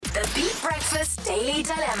Breakfast Daily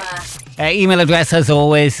Dilemma. Email address as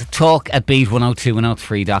always,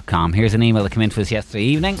 talk@beat102103.com. Here's an email that came in to us yesterday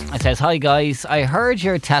evening. It says, "Hi guys, I heard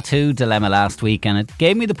your tattoo dilemma last week and it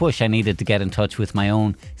gave me the push I needed to get in touch with my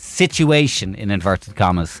own situation, in inverted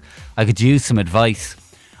commas. I could use some advice.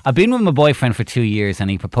 I've been with my boyfriend for 2 years and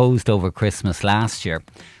he proposed over Christmas last year.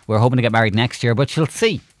 We're hoping to get married next year, but she'll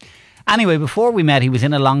see. Anyway, before we met, he was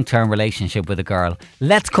in a long-term relationship with a girl.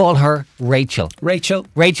 Let's call her Rachel. Rachel.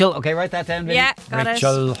 Okay, write that down, Vinny. Yeah, got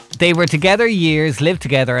Rachel. it. They were together years, lived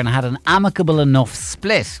together and had an amicable enough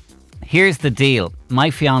split. Here's the deal. My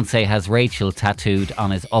fiancé has Rachel tattooed on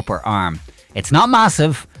his upper arm. It's not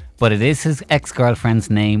massive, but it is his ex-girlfriend's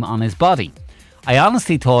name on his body. I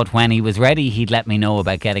honestly thought when he was ready he'd let me know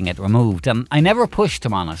about getting it removed, and I never pushed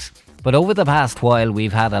him on it. But over the past while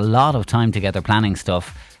we've had a lot of time together planning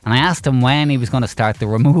stuff, and I asked him when he was going to start the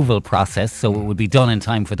removal process so it would be done in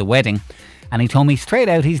time for the wedding, and he told me straight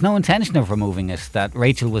out he's no intention of removing it, that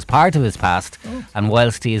Rachel was part of his past, and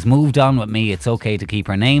whilst he has moved on with me, it's okay to keep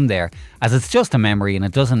her name there, as it's just a memory and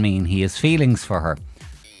it doesn't mean he has feelings for her.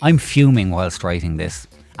 I'm fuming whilst writing this.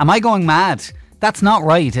 Am I going mad? That's not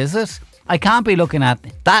right, is it? I can't be looking at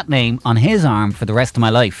that name on his arm for the rest of my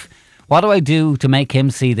life. What do I do to make him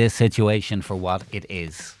see this situation for what it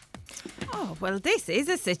is?" Oh, well, this is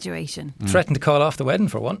a situation. Threatened to call off the wedding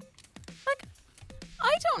for one.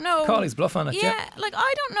 I don't know. Call his bluff on it, yeah.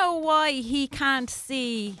 I don't know why he can't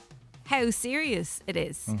see how serious it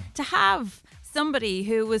is to have somebody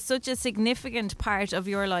who was such a significant part of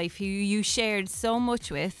your life, who you shared so much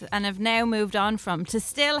with and have now moved on from, to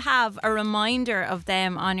still have a reminder of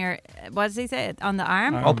them on your, what does he say, on the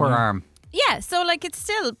arm? Upper arm. Yeah, so it's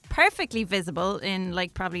still perfectly visible in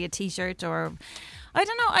probably a t-shirt or, I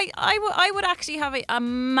don't know. I would actually have a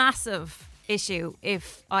massive issue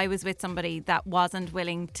if I was with somebody that wasn't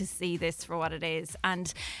willing to see this for what it is.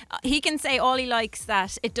 And he can say all he likes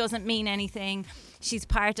that it doesn't mean anything. She's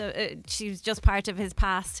just part of his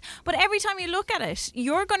past. But every time you look at it,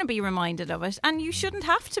 you're going to be reminded of it, and you shouldn't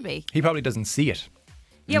have to be. He probably doesn't see it.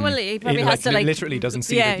 Yeah, well, he probably has to literally doesn't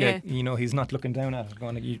see it. Yeah. You know, he's not looking down at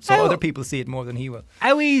it. So other people see it more than he will.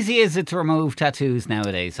 How easy is it to remove tattoos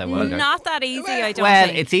nowadays, I wonder? Not that easy, I don't Well,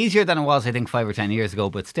 think. it's easier than it was, I think, 5 or 10 years ago,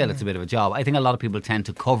 but still, it's a bit of a job. I think a lot of people tend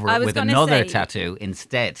to cover I it was with gonna another say- tattoo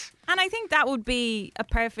instead. And I think that would be a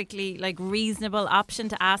perfectly reasonable option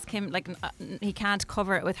to ask him. He can't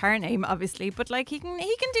cover it with her name, obviously, but he can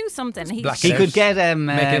do something. Black He out. could get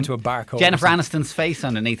Make it into a barcode. Jennifer Aniston's face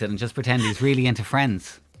underneath it and just pretend he's really into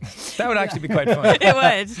Friends. That would actually be quite fun. It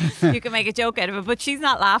would. You can make a joke out of it, but she's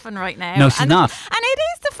not laughing right now. No, she's not. And it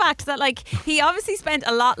is the fact that he obviously spent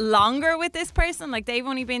a lot longer with this person. They've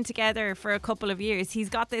only been together for a couple of years. He's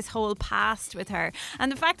got this whole past with her,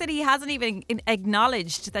 and the fact that he hasn't even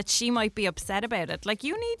acknowledged that she might be upset about it.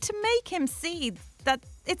 You need to make him see that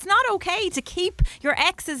it's not okay to keep your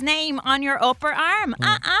ex's name on your upper arm.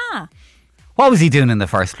 What was he doing in the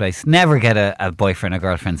first place? Never get a boyfriend or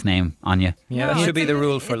girlfriend's name on you. Yeah, No, that should it's be a- the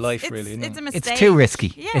rule for it's- life, it's- really. Isn't It's it? a mistake. It's too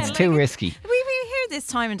risky. Yeah, It's too risky. We hear this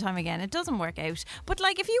time and time again. It doesn't work out. But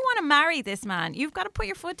if you want to marry this man, you've got to put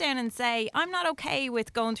your foot down and say, I'm not okay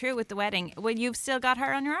with going through with the wedding when you've still got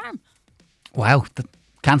her on your arm. Wow.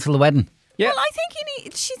 Cancel the wedding. Yeah. Well, I think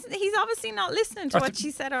he's obviously not listening to what she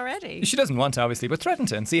said already. She doesn't want to, obviously, but threaten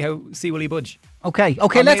to and see will he budge. Okay, Or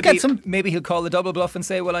let's maybe, get some... Maybe he'll call the double bluff and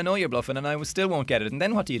say, well, I know you're bluffing and I still won't get it. And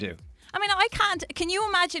then what do you do? I mean, I can't. Can you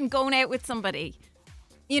imagine going out with somebody,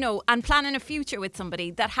 and planning a future with somebody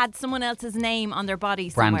that had someone else's name on their body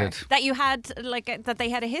somewhere? Branded. That you had, that they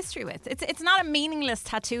had a history with. It's not a meaningless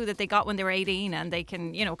tattoo that they got when they were 18 and they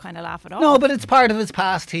can, kind of laugh it off. No, but it's part of his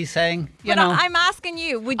past, he's saying. But I'm asking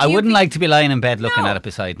you, I wouldn't like to be lying in bed looking at it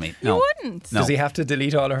beside me. No. You wouldn't. No. Does he have to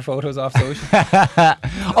delete all her photos off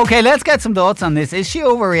social? Okay, let's get some thoughts on this. Is she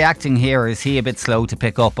overreacting here, or is he a bit slow to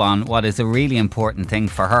pick up on what is a really important thing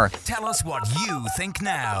for her? Tell us what you think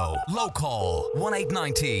now. Local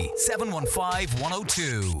 1890 715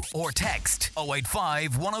 102 or text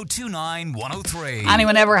 085 1029 103.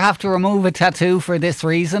 Anyone ever have to remove a tattoo for this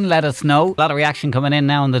reason? Let us know. A lot of reaction coming in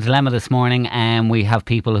now on the dilemma this morning, and we have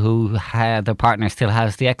people who their partner still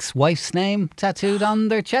has the ex-wife's name tattooed on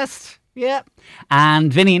their chest. Yeah.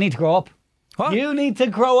 And Vinny, you need to grow up. What? You need to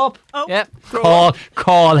grow up. Oh, yeah.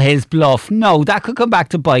 Call his bluff. No, that could come back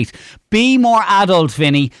to bite. Be more adult,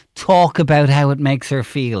 Vinny. Talk about how it makes her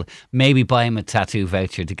feel. Maybe buy him a tattoo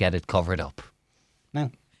voucher to get it covered up.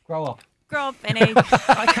 Now, grow up. Grow up, Vinny.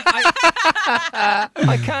 I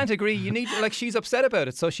can't agree. You need she's upset about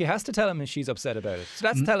it, so she has to tell him she's upset about it. So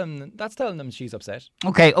that's telling them she's upset.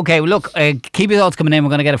 Okay. Well, look, keep your thoughts coming in. We're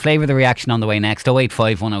going to get a flavour of the reaction on the way next.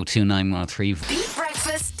 085 1029 103. Beat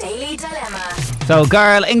Breakfast Daily Dilemma. So,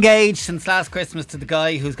 girl engaged since last Christmas to the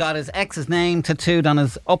guy who's got his ex's name tattooed on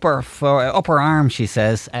his upper arm, she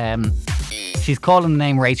says. She's calling the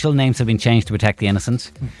name Rachel. Names have been changed to protect the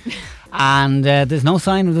innocent. And there's no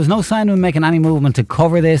sign of him making any movement to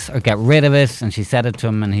cover this or get rid of it. And she said it to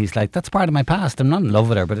him, and he's like, "That's part of my past. I'm not in love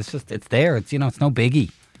with her, but it's there. It's it's no biggie."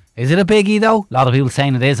 Is it a biggie though? A lot of people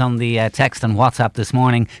saying it is on the text and WhatsApp this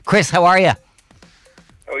morning. Chris, how are you?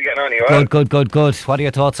 How are we getting on? You well? Good. What are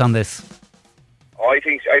your thoughts on this?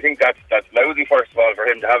 I think that's lousy, first of all, for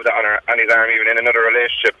him to have that on his arm, even in another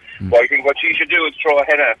relationship. But I think what she should do is throw a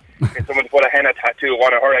henna, get someone to put a henna tattoo of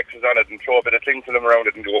one of her exes on it and throw a bit of cling film around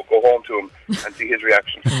it and go home to him and see his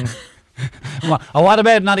reaction. What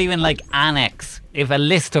about not even like annex? If a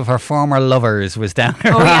list of her former lovers was down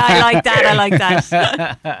her Oh yeah, I like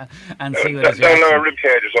that. and see what Down his reaction. a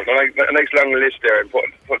ribcage or something, like a nice long list there, and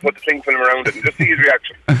put the cling film around it and just see his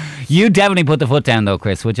reaction. You definitely put the foot down though,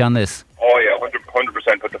 Chris, would you, on this? Oh yeah,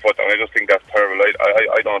 100% put the foot down. I just think that's terrible.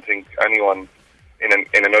 I don't think anyone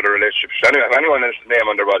in another relationship should anyone has his name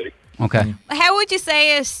on their body. Okay. How would you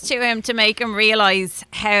say it to him to make him realise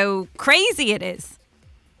how crazy it is?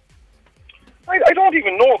 I don't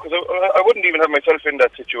even know, because I wouldn't even have myself in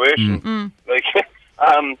that situation. Like,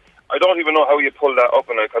 I don't even know how you pull that up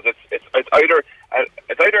on it, because it's either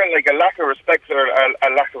like a lack of respect or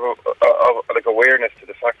a lack of like awareness to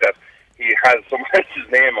the fact that he has someone else's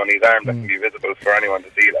name on his arm that can be visible for anyone to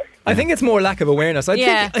see. Like, I think it's more lack of awareness.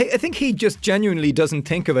 Yeah. I think he just genuinely doesn't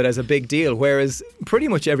think of it as a big deal, whereas pretty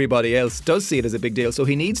much everybody else does see it as a big deal. So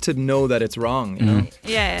he needs to know that it's wrong. You know?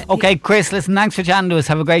 Yeah. Okay, Chris, listen, thanks for chatting to us.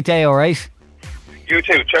 Have a great day, all right? you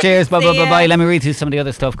too. Cheers, bye. See ya. Let me read through some of the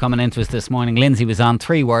other stuff coming into us this morning. Lindsay was on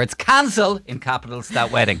 3 words. Cancel, in capitals,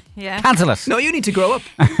 that wedding. Yeah. Cancel it. No, you need to grow up.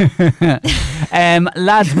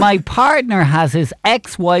 Lads, my partner has his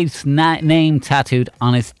ex-wife's name tattooed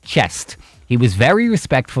on his chest. He was very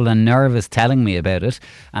respectful and nervous telling me about it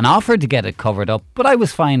and offered to get it covered up, but I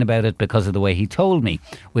was fine about it because of the way he told me.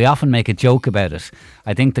 We often make a joke about it.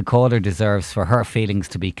 I think the caller deserves for her feelings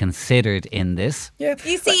to be considered in this. Yeah.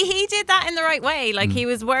 You see, he did that in the right way. Like, he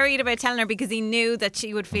was worried about telling her because he knew that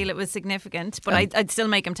she would feel it was significant, but I'd still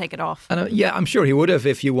make him take it off. And yeah, I'm sure he would have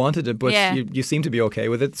if you wanted it, but Yeah. you seem to be okay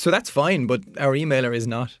with it. So that's fine, but our emailer is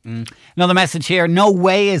not. Another message here. No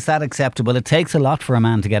way is that acceptable. It takes a lot for a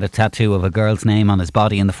man to get a tattoo of a girl's name on his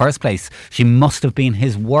body in the first place. She must have been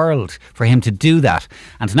his world for him to do that.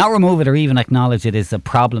 And to not remove it or even acknowledge it is a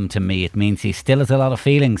problem to me. It means he still has a lot of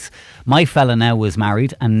feelings. My fella now was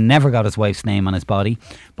married and never got his wife's name on his body,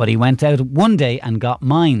 but he went out one day and got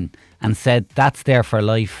mine and said that's there for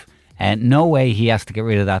life. No way he has to get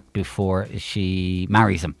rid of that before she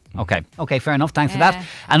marries him. Okay, fair enough. Thanks for that.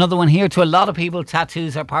 Another one here. To a lot of people,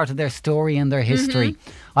 tattoos are part of their story and their history.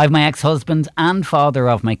 I have my ex-husband and father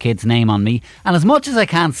of my kid's name on me, and as much as I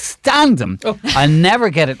can't stand him, I'll never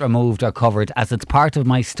get it removed or covered as it's part of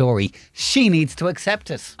my story. She needs to accept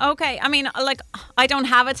it. Okay, I mean, like, I don't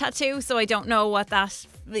have a tattoo, so I don't know what that,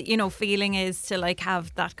 feeling is to, like,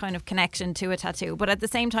 have that kind of connection to a tattoo. But at the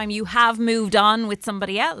same time, you have moved on with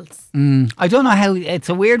somebody else. I don't know how. It's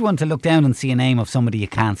a weird one to look down and see a name of somebody you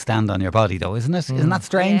can't stand on your body, though, isn't it? Isn't that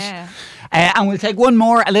strange? Yeah. And we'll take one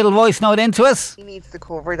more, a little voice note into us. He needs to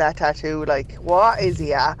cover that tattoo. Like, what is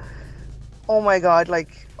he at? Oh my God,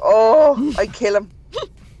 like, oh, I'd kill him.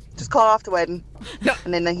 Just call off the wedding. No.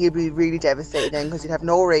 And then he'll be really devastated then because he'd have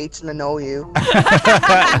no Rachel and no you.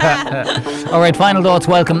 All right, final thoughts,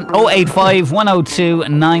 welcome. 085 102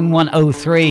 9103.